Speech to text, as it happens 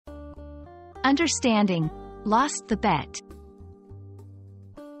Understanding, lost the bet.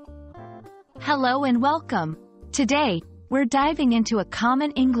 Hello and welcome. Today, we're diving into a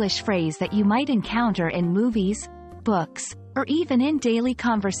common English phrase that you might encounter in movies, books, or even in daily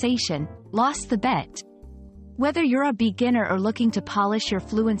conversation, lost the bet. Whether you're a beginner or looking to polish your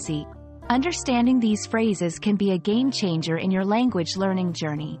fluency, understanding these phrases can be a game changer in your language learning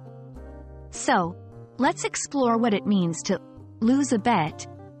journey. So, let's explore what it means to lose a bet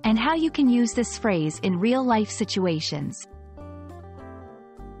and how you can use this phrase in real-life situations.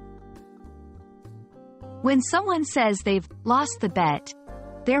 When someone says they've lost the bet,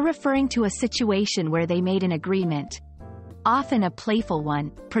 they're referring to a situation where they made an agreement, often a playful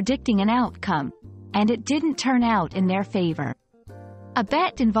one, predicting an outcome, and it didn't turn out in their favor. A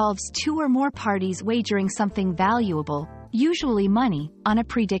bet involves two or more parties wagering something valuable, usually money, on a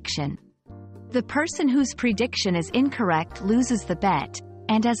prediction. The person whose prediction is incorrect loses the bet,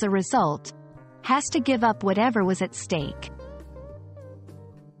 and as a result, has to give up whatever was at stake.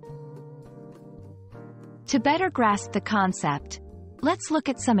 To better grasp the concept, let's look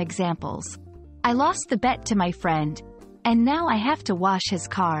at some examples. I lost the bet to my friend, and now I have to wash his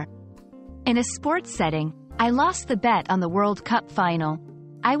car. In a sports setting, I lost the bet on the World Cup final.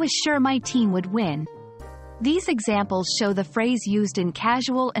 I was sure my team would win. These examples show the phrase used in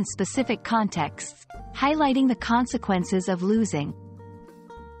casual and specific contexts, highlighting the consequences of losing.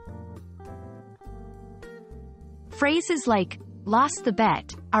 Phrases like lost the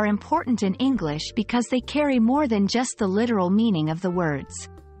bet are important in English because they carry more than just the literal meaning of the words.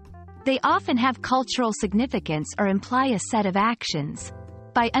 They often have cultural significance or imply a set of actions.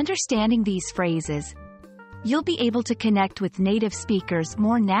 By understanding these phrases, you'll be able to connect with native speakers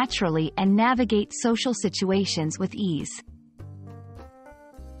more naturally and navigate social situations with ease.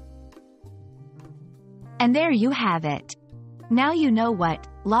 And there you have it. Now you know what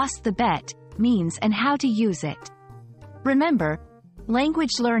lost the bet means and how to use it. Remember,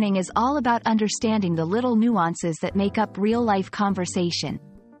 language learning is all about understanding the little nuances that make up real-life conversation.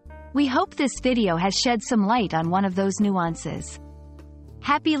 We hope this video has shed some light on one of those nuances.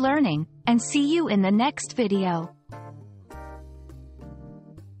 Happy learning, and see you in the next video.